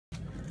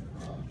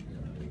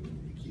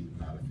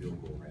field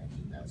goal range,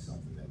 and that's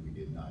something that we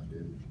did not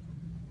do.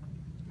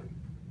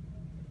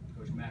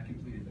 Coach, Matt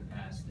completed the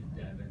pass to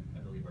Devin, I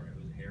believe, or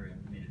it was Harry,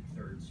 made it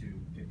 3rd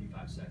and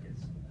 55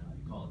 seconds.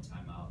 You call it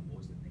timeout. What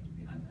was the thinking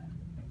behind that?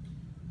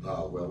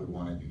 Well, we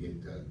wanted to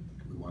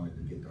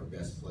get our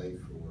best play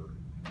for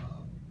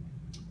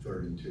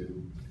 3rd and 2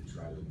 to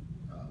try to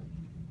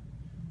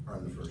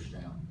earn the first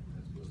down.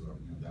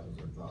 That was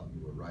our thought. We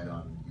were right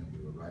on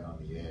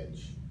the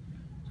edge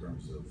in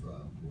terms of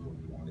where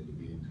we wanted to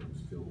be in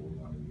terms of field goal. We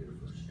wanted to get a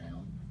first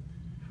down.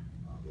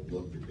 The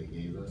look that they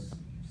gave us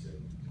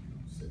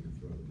said to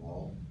throw the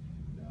ball.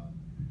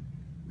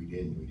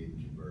 And, we didn't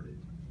convert it.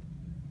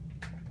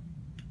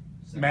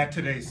 Matt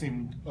today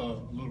seemed a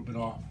little bit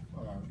off.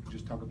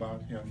 Just talk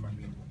about him. I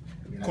mean,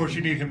 of course,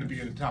 you need him to be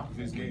at the top of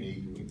his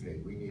game.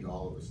 We need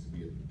all of us to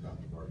be at the top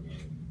of our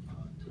game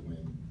to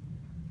win.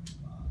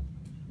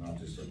 Not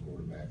just our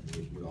quarterback,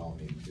 we all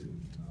need to.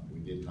 We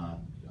did not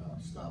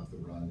stop the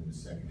run in the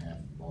second half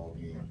of the ball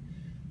game.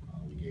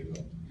 We gave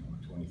up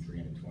a 23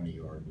 and a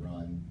 20-yard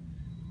run.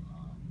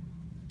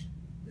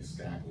 Missed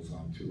tackles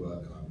on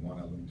one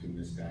of them, 2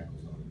 missed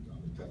tackles on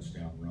the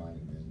touchdown run,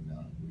 and then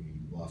we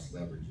lost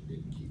leverage and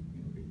didn't keep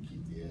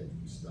the edge.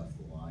 We stuffed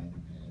the line,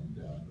 and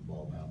the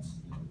ball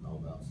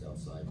bounced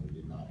outside. We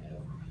did not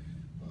have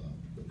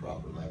the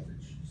proper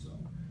leverage. So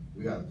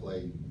we got to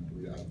play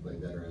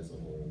better as a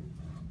whole.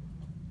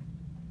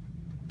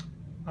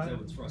 So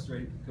it's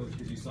frustrating, Coach,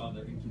 because you saw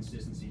the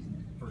inconsistencies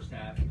in the first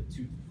half, the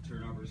 2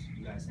 turnovers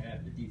you guys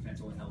had. The defense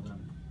only held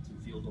on 2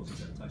 field goals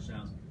instead of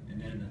touchdowns, and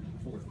then in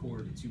the 4th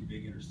quarter, the 2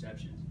 big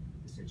interceptions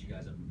that set you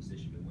guys up in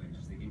position to win.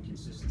 Just the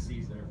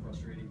inconsistencies that are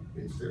frustrating.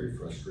 It's very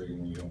frustrating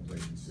when you don't play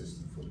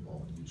consistent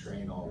football. You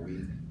train all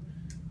week.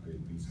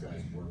 These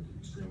guys work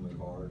extremely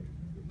hard.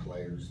 The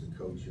players, the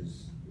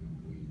coaches,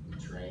 we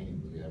train,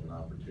 and we have an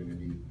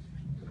opportunity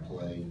to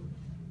play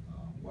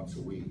once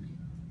a week.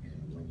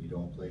 When you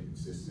don't play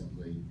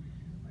consistently,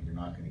 you're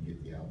not going to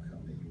get the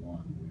outcome that you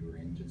want. We were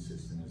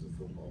inconsistent as a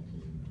football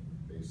team,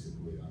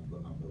 basically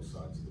on both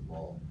sides of the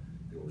ball.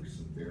 There were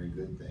some very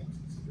good things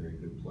and some very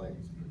good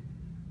plays, but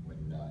when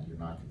you're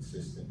not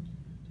consistent,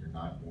 you're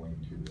not going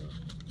to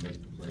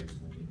make the plays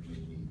when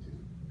you need to.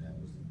 That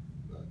was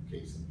the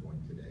case in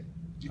point today.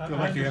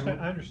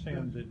 I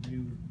understand that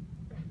you,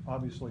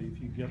 obviously, if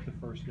you get the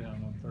first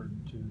down on 3rd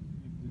and 2,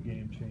 the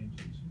game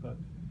changes, but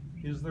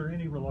is there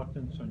any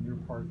reluctance on your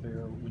part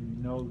there when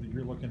you know that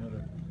you're looking at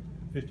a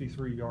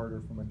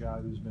 53-yarder from a guy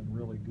who's been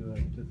really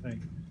good to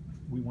think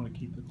we want to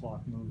keep the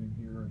clock moving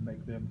here and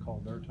make them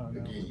call their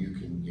timeout? Again, you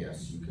can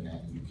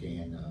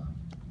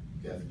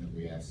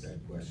definitely ask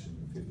that question.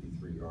 The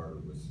 53-yarder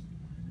was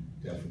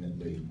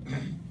definitely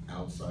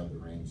outside the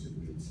range that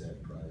we had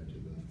set prior to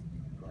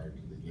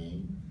the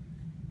game.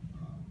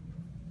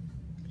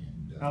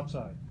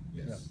 Outside.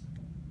 Yes. Yeah.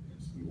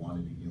 Yes. We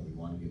wanted to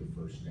get a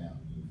first down.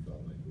 We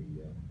felt like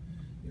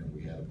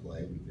we had a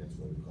play. That's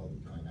what we called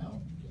the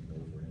timeout. Came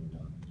over and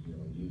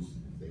used.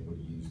 If they would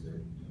have used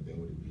they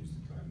would have used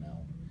the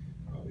timeout.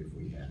 Probably if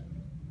we had.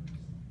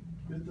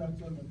 Good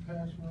thoughts on the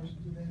pass rush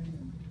today.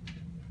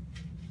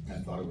 I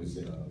thought it was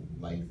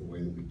like the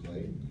way that we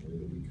played, the way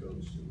that we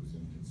coached. It was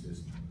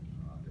inconsistent.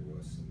 There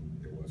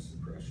was some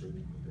pressure.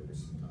 There were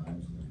some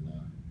times when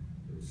there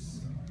was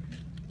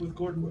with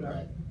Gordon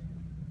back.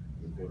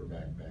 The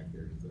quarterback back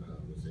there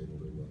was able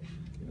to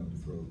to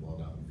throw the ball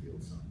down the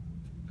field some.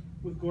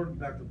 With Gordon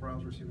back, the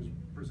Browns receivers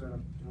present a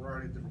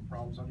variety of different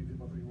problems. How do you feel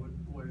about the way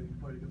he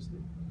played against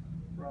the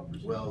Browns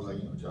receivers?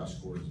 Well, Josh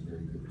Gordon's a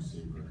very good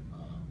receiver.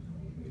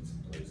 He made some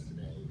plays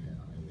today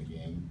in the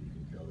game. You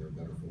can tell they're a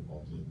better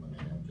football team when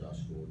they have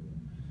Josh Gordon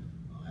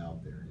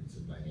out there. It's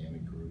a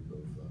dynamic group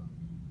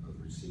of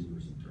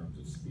receivers in terms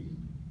of speed.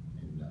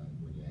 And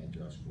when you add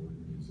Josh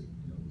Gordon, he's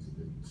a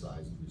good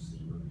sized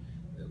receiver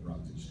that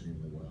runs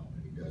extremely well,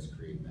 and he does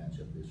create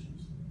matchup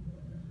issues.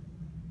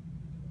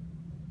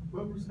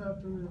 What was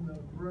happening in the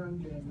run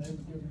game? They were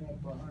giving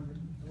up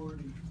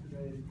 140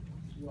 today.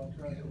 You all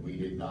tried to. We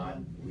did not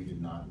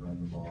run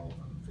the ball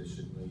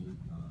efficiently,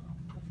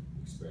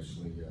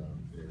 especially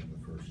there in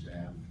the first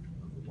half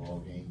of the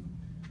ball game.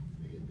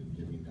 They had been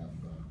giving up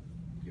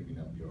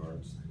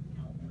yards. They were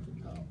not one of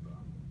the top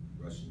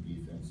rushing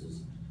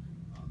defenses.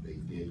 They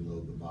did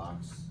load the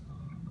box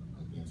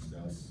against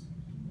us.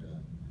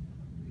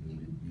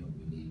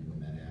 We need when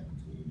that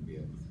happens, we need to be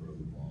able to throw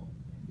the ball,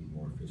 be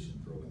more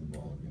efficient throwing the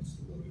ball against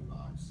the loaded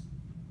box.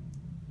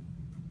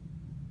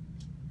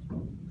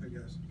 I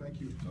guess. Thank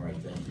you. All right,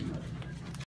 thank you.